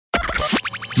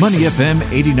Money FM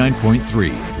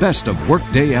 89.3, best of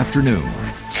workday afternoon.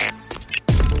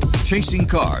 Chasing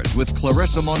Cars with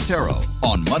Clarissa Montero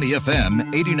on Money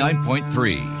FM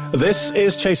 89.3. This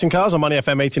is Chasing Cars on Money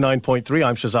FM 89.3.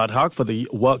 I'm Shazad Haq for the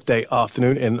workday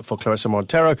afternoon in for Clarissa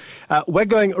Montero. We're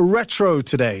going retro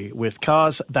today with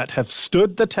cars that have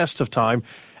stood the test of time,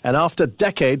 and after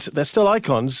decades, they're still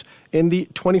icons in the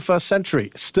 21st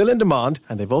century, still in demand,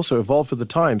 and they've also evolved with the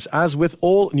times, as with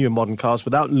all new modern cars,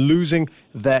 without losing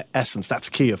their essence. That's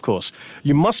key, of course.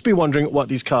 You must be wondering what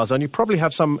these cars are, and you probably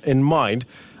have some in mind.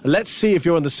 Let's see if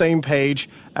you're on the same page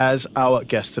as our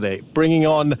guest today. Bringing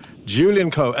on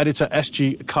Julian Coe, editor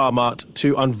SG Car Mart,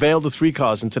 to unveil the three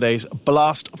cars in today's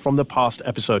Blast from the Past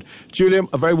episode. Julian,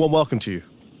 a very warm welcome to you.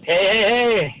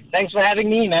 Hey. Thanks for having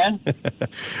me, man.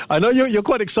 I know you're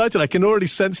quite excited. I can already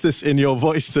sense this in your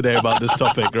voice today about this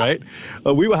topic, right?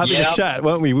 We were having a chat,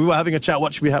 weren't we? We were having a chat.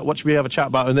 What should we have a chat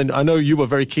about? And then I know you were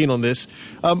very keen on this.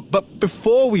 But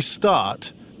before we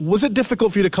start, was it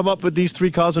difficult for you to come up with these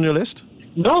three cars on your list?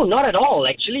 No, not at all,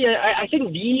 actually. I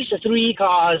think these three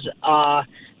cars are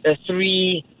the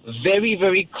three very,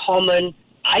 very common,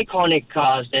 iconic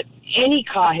cars that any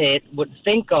carhead would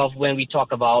think of when we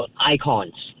talk about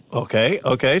icons.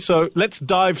 Okay. So let's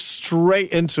dive straight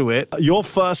into it. Your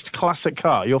first classic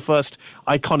car, your first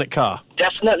iconic car.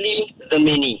 Definitely the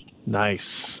Mini.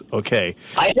 Nice. Okay.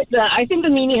 I think the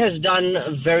Mini has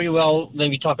done very well when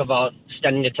we talk about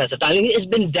standing the test of time. I mean, it's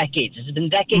been decades. It's been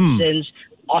decades since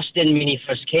Austin Mini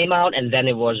first came out, and then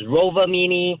it was Rover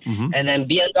Mini, and then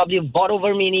BMW bought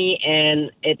over Mini, and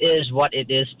it is what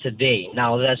it is today.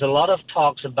 Now, there's a lot of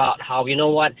talks about how, you know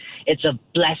what, it's a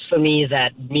blasphemy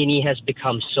that Mini has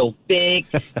become so big.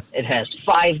 It has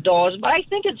 5 doors, but I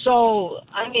think it's all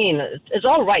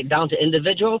right down to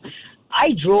individual.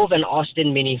 I drove an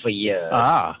Austin Mini for years.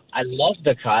 I loved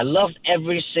the car. I loved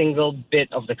every single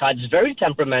bit of the car. It's very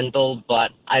temperamental,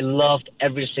 but I loved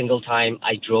every single time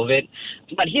I drove it.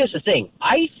 But here's the thing.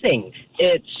 I think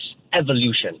it's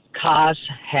evolution. Cars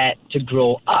had to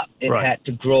grow up. It had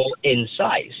to grow in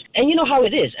size. And you know how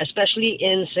it is, especially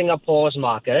in Singapore's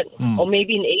market, or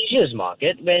maybe in Asia's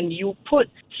market, when you put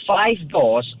 5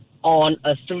 doors on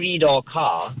a 3-door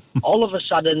car, all of a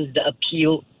sudden the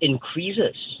appeal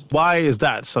increases. Why is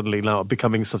that suddenly now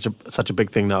becoming such a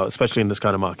big thing now, especially in this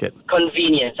kind of market?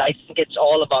 Convenience. I think it's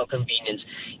all about convenience.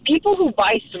 People who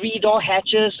buy 3-door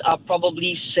hatches are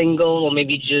probably single or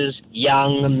maybe just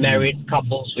young married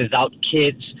couples without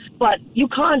kids. But you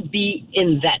can't be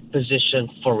in that position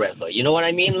forever. You know what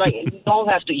I mean? Like, we all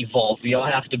have to evolve. We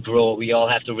all have to grow. We all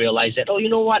have to realize that, you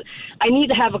know what? I need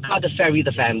to have a car to ferry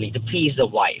the family, to please the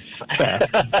wife.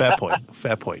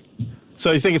 Fair point.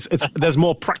 So you think there's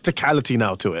more practicality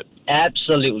now to it?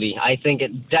 Absolutely. I think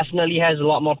it definitely has a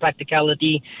lot more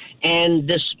practicality. And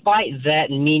despite that,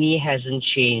 Mini hasn't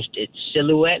changed its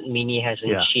silhouette. Mini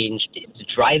hasn't changed its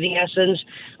driving essence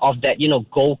of that,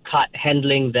 go-kart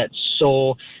handling that's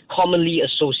so commonly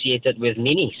associated with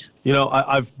Minis. You know,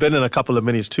 I've been in a couple of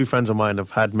Minis. 2 friends of mine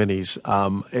have had Minis.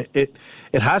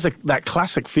 It has that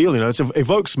classic feel, It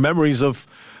evokes memories of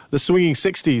the swinging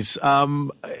 60s.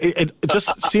 It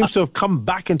just seems to have come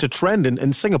back into trend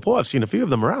in Singapore. I've seen a few of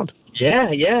them around. Yeah.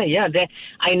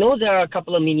 I know there are a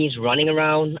couple of Minis running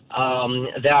around.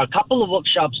 There are a couple of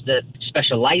workshops that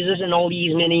specializes in all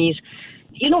these Minis.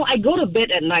 I go to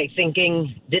bed at night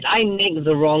thinking, did I make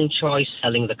the wrong choice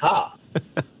selling the car?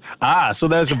 So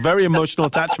there's a very emotional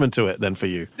attachment to it then for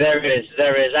you. There is.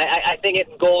 I think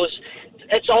it goes...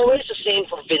 It's always the same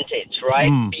for vintage, right?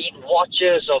 Be it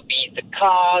watches or be it the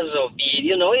cars or be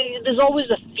it, there's always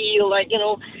a feel like,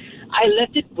 I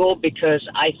let it go because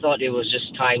I thought it was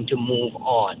just time to move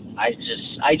on. I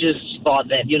just thought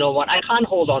that, you know what, I can't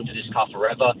hold on to this car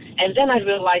forever. And then I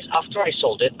realized after I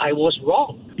sold it, I was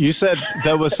wrong. You said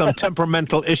there were some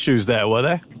temperamental issues there, were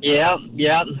there? Yeah,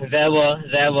 there were.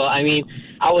 I mean,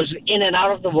 I was in and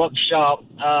out of the workshop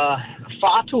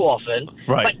far too often.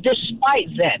 Right. But despite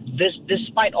that,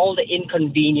 despite all the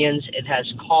inconvenience it has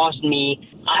caused me,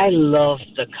 I love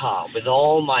the car with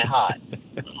all my heart.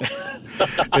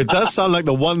 It does sound like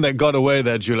the one that got away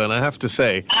there, Julian, I have to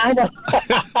say. I know.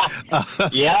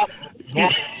 Yeah.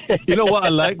 You know what I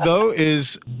like, though,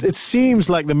 is it seems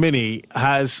like the Mini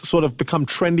has sort of become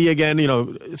trendy again,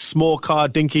 small car,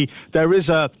 dinky. There is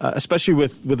especially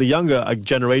with the younger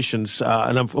generations,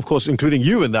 and I'm, of course, including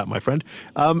you in that, my friend,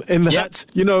 in that,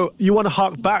 you want to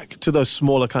hark back to those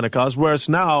smaller kind of cars, whereas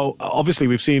now, obviously,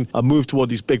 we've seen a move toward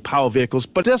these big power vehicles,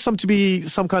 but there's to be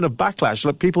some kind of backlash.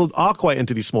 Like, people are quite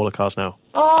into these smaller cars now.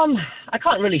 I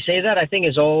can't really say that. I think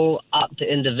it's all up to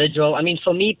individual. I mean,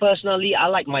 for me personally, I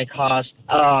like my cars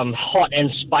hot and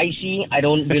spicy. I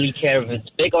don't really care if it's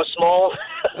big or small.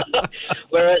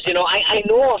 Whereas, I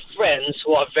know of friends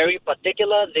who are very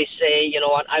particular. They say, you know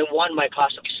what, I want my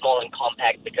cars to be small and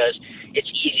compact because it's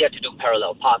easier to do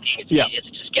parallel parking. It's easier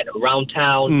to just get around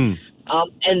town.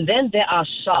 And then there are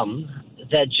some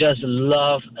that just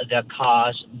love their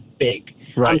cars big.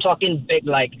 Right. I'm talking big,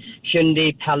 like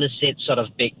Hyundai Palisade, sort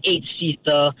of big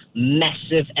 8-seater,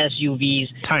 massive SUVs.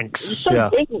 Tanks.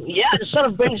 It sort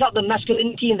of brings out the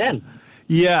masculinity in them.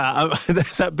 Yeah,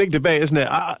 there's that big debate, isn't it?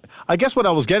 I guess what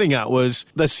I was getting at was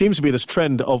there seems to be this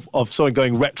trend of sort of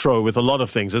going retro with a lot of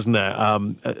things, isn't there?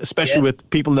 Especially with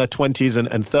people in their 20s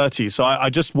and 30s. So I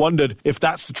just wondered if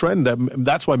that's the trend.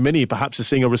 That's why Mini perhaps is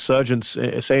seeing a resurgence,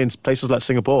 say, in places like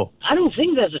Singapore. I don't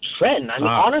think there's a trend. I mean,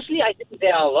 honestly, I think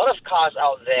there are a lot of cars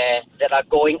out there that are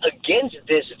going against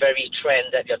this very trend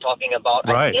that you're talking about.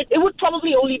 Right. It would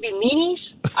probably only be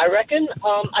Minis, I reckon.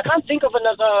 I can't think of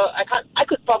another. I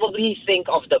could probably think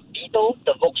of the Beetle.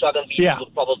 The Volkswagen Beetle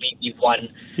would probably be one.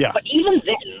 Yeah. But even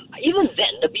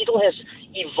then, the Beetle has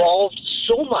evolved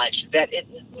so much that it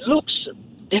looks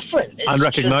different. It's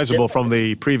unrecognizable from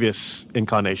the previous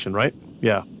incarnation, right?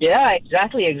 Yeah. Yeah,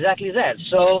 exactly that.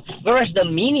 So, whereas the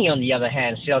Mini, on the other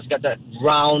hand, it's got that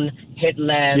round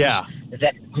headlamp,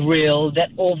 that grille, that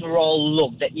overall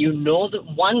look that that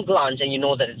one glance and you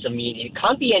know that it's a Mini. It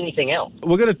can't be anything else.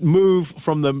 We're going to move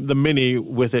from the Mini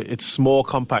with its small,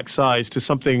 compact size to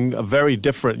something very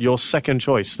different. Your second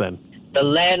choice, then? The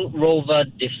Land Rover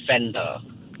Defender.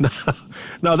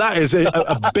 Now, that is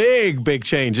a big, big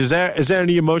change. Is there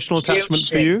any emotional attachment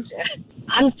for you?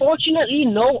 Unfortunately,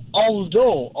 no.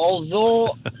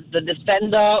 Although the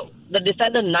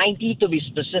Defender 90, to be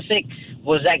specific,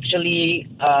 was actually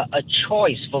a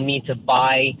choice for me to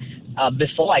buy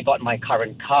before I got my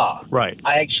current car. Right.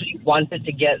 I actually wanted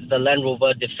to get the Land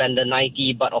Rover Defender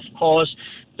 90, but of course,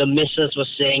 the missus was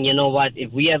saying, you know what,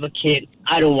 if we have a kid,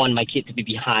 I don't want my kid to be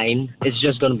behind. It's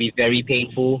just going to be very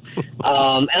painful.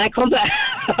 And I come back.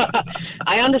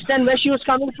 I understand where she was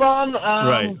coming from.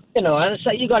 Right.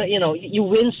 So you got to, you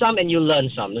win some and you learn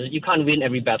some. You can't win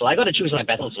every battle. I got to choose my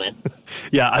battles, man.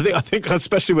 Yeah, I think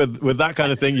especially with that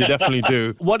kind of thing, you definitely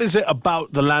do. What is it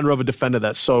about the Land Rover Defender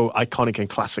that's so iconic and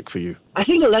classic for you? I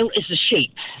think it's the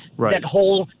shape. Right. That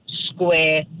whole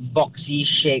square, boxy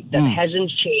shape that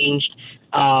hasn't changed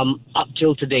up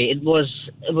till today. It was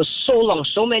so long,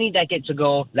 so many decades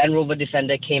ago, Land Rover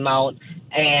Defender came out.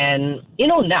 And,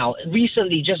 now,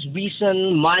 just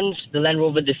recent months, the Land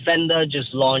Rover Defender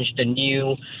just launched the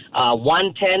new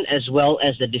 110 as well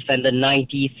as the Defender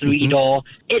 90 3-door.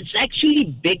 It's actually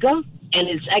bigger. And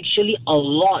it's actually a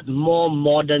lot more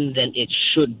modern than it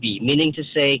should be. Meaning to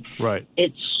say, right.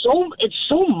 It's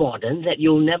so modern that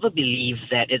you'll never believe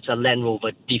that it's a Land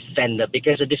Rover Defender,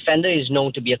 because a Defender is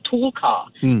known to be a tool car,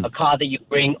 a car that you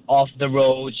bring off the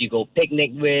roads, you go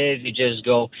picnic with, you just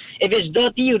go. If it's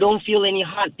dirty, you don't feel any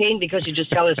heart pain because you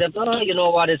just tell yourself, oh, you know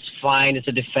what, it's fine, it's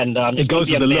a Defender. It goes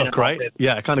with the look, right?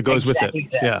 Yeah, it kind of goes with it.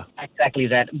 That. Yeah, exactly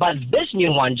that. But this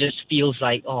new one just feels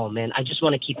like, oh man, I just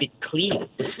want to keep it clean.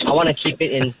 I want to keep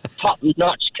it in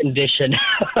top-notch condition.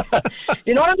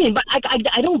 You know what I mean? But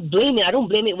I don't blame it. I don't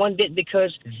blame it one bit,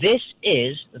 because this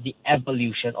is the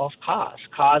evolution of cars.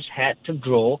 Cars had to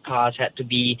grow. Cars had to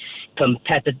be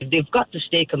competitive. They've got to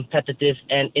stay competitive.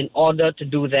 And in order to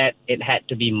do that, it had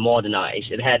to be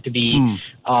modernized. It had to be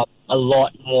a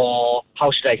lot more,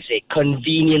 how should I say,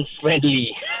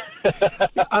 convenient-friendly.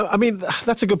 I mean,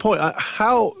 that's a good point.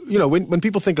 How, when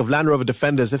people think of Land Rover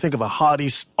Defenders, they think of a hardy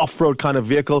off-road kind of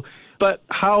vehicle. But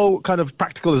how kind of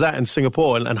practical is that in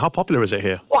Singapore, and how popular is it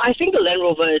here? Well, I think the Land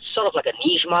Rover is sort of like a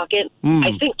niche market.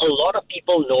 I think a lot of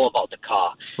people know about the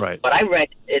car. Right. But I read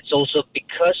it's also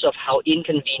because of how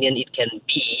inconvenient it can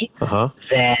be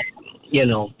that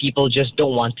people just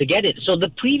don't want to get it. So the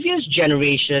previous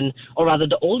generation, or rather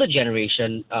the older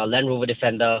generation, Land Rover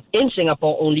Defender in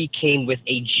Singapore only came with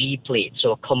a G plate,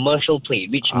 so a commercial plate,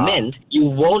 which meant you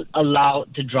won't allow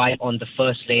to drive on the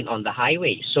first lane on the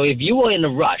highway. So if you were in a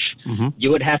rush, you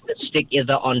would have to stick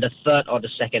either on the third or the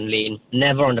second lane,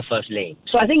 never on the first lane.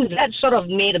 So I think that sort of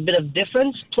made a bit of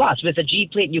difference. Plus, with a G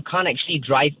plate, you can't actually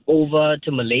drive over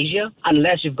to Malaysia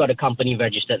unless you've got a company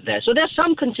registered there. So there's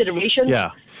some consideration.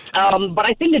 Yeah. But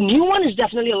I think the new one is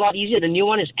definitely a lot easier. The new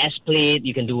one is S-plate.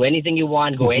 You can do anything you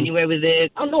want, go anywhere with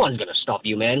it. Oh, no one's going to stop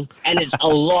you, man. And it's a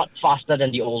lot faster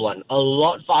than the old one. A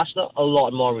lot faster, a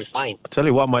lot more refined. I'll tell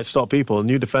you what might stop people.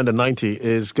 New Defender 90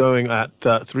 is going at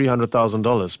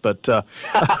 $300,000. But But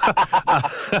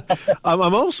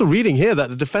I'm also reading here that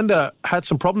the Defender had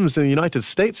some problems in the United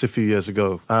States a few years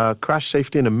ago. Crash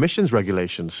safety and emissions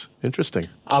regulations. Interesting.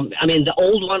 I mean, the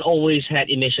old one always had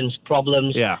emissions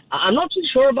problems. Yeah. I'm not too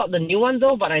sure about the new one,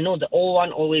 though, but I know the old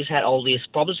one always had all these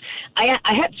problems. I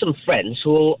had some friends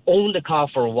who owned the car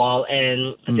for a while,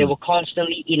 and they were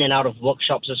constantly in and out of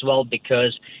workshops as well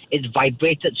because it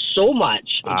vibrated so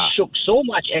much, it shook so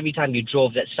much every time you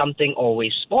drove that something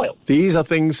always spoiled. These are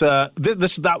things,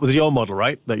 that was your model,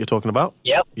 right, that you're talking about?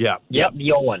 Yep. Yeah. Yep,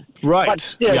 the old one. Right. But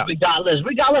still, yeah.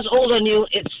 regardless, old or new,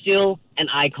 it's still an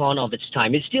icon of its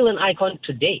time. It's still an icon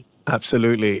today.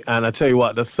 Absolutely. And I tell you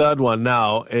what, the third one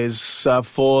now is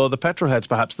for the petrolheads,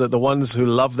 perhaps, the ones who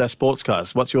love their sports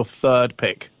cars. What's your third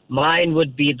pick? Mine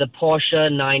would be the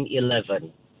Porsche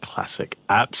 911. Classic.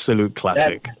 Absolute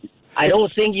classic. I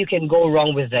don't think you can go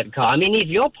wrong with that car. I mean, if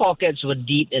your pockets were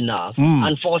deep enough,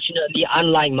 unfortunately,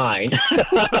 unlike mine,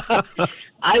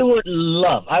 I would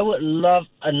love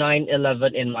a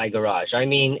 911 in my garage. I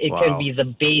mean, it can be the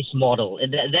base model.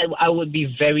 That I would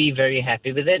be very, very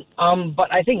happy with it.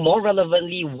 But I think more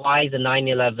relevantly, why the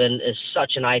 911 is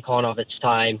such an icon of its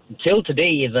time, till today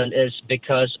even, is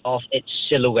because of its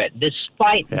silhouette.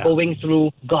 Despite going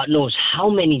through God knows how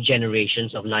many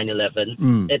generations of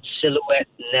 911, its silhouette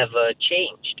never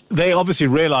changed. They obviously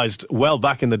realized well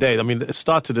back in the day, I mean, it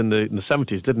started in the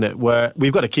 70s, didn't it, where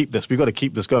we've got to keep this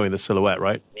going, this silhouette,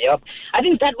 right? Yep. I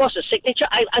think that was a signature.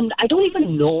 I don't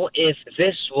even know if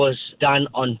this was done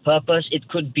on purpose. It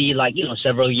could be like,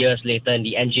 several years later and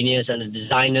the engineers and the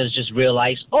designers just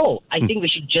realized, I think we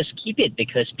should just keep it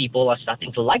because people are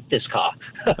starting to like this car.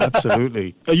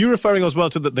 Absolutely. Are you referring as well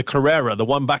to the Carrera, the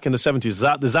one back in the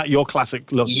 70s? Is that your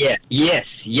classic look? Yeah. Yes.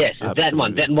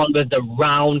 Absolutely. That one with the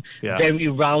round, very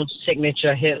round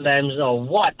signature headlamps. Oh,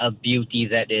 what a beauty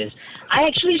that is. I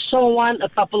actually saw one a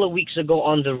couple of weeks ago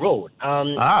on the road.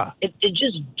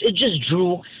 It just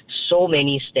drew so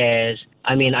many stares.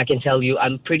 I mean, I can tell you,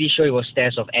 I'm pretty sure it was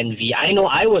stares of envy. I know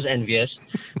I was envious.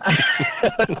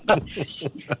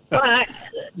 But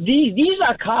these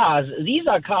are cars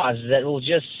that will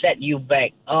just set you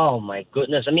back. Oh my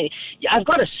goodness. I mean, I've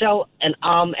got to sell an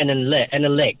arm and a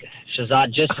leg,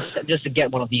 Shazad, just to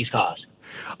get one of these cars.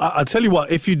 I'll tell you what,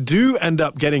 if you do end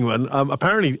up getting one,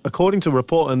 apparently, according to a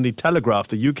report in the Telegraph,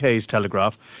 the UK's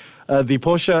Telegraph, the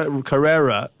Porsche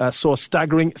Carrera saw a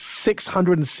staggering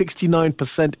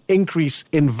 669% increase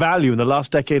in value in the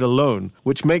last decade alone,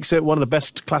 which makes it one of the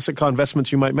best classic car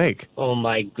investments you might make. Oh,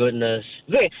 my goodness.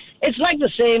 It's like the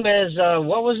same as,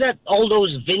 what was that? All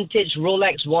those vintage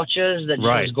Rolex watches that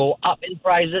just go up in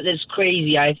price. It's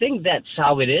crazy. I think that's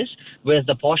how it is with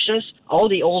the Porsches. All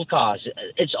the old cars,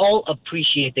 it's all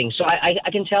appreciating. So I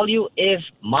can tell you, if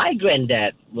my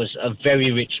granddad was a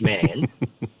very rich man...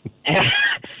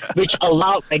 which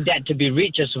allowed my dad to be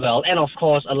rich as well, and of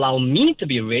course allow me to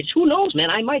be rich. Who knows,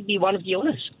 man? I might be one of the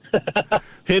owners.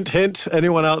 Hint, hint.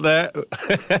 Anyone out there?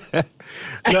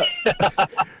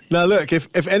 Now, look,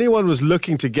 if anyone was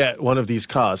looking to get one of these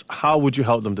cars, how would you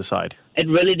help them decide? It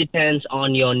really depends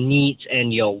on your needs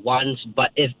and your wants.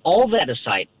 But if all that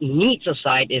aside, needs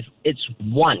aside, if it's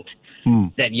want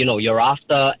that, you're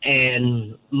after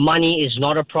and money is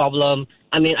not a problem,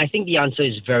 I mean, I think the answer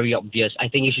is very obvious. I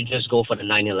think you should just go for the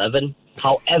 911.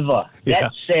 However, that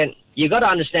said, you got to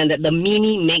understand that the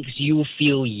Mini makes you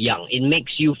feel young. It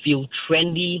makes you feel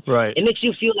trendy. Right. It makes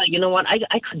you feel like, you know what,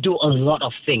 I could do a lot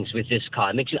of things with this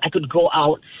car. I could go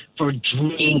out for a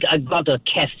drink. I got a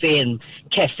cafe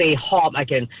hop. I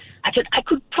could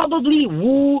probably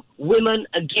woo women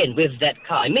again with that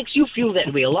car. It makes you feel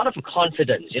that way, a lot of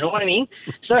confidence. You know what I mean?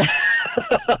 So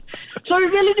so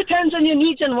it really depends on your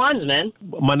needs and wants, man.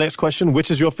 My next question,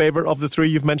 which is your favorite of the three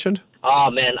you've mentioned?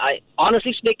 Oh, man,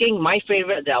 honestly speaking, my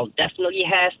favorite that I'll definitely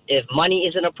have, if money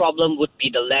isn't a problem, would be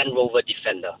the Land Rover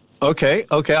Defender. Okay.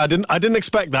 I didn't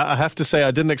expect that. I have to say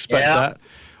I didn't expect that.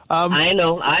 I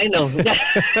know.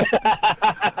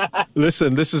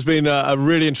 Listen, this has been a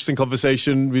really interesting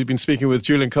conversation. We've been speaking with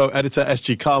Julian Coe, editor,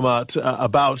 SG Carmart,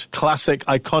 about classic,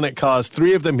 iconic cars.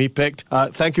 3 of them he picked.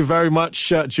 Thank you very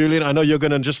much, Julian. I know you're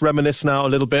going to just reminisce now a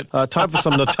little bit. Time for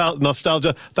some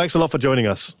nostalgia. Thanks a lot for joining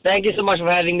us. Thank you so much for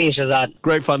having me, Shazad.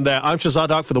 Great fun there. I'm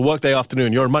Shazad Haq for the Workday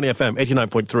Afternoon. You're on Money FM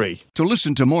 89.3. To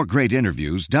listen to more great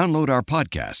interviews, download our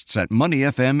podcasts at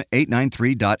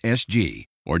moneyfm893.sg.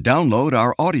 or download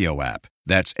our audio app.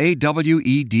 That's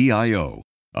AWEDIO.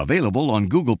 Available on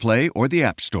Google Play or the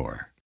App Store.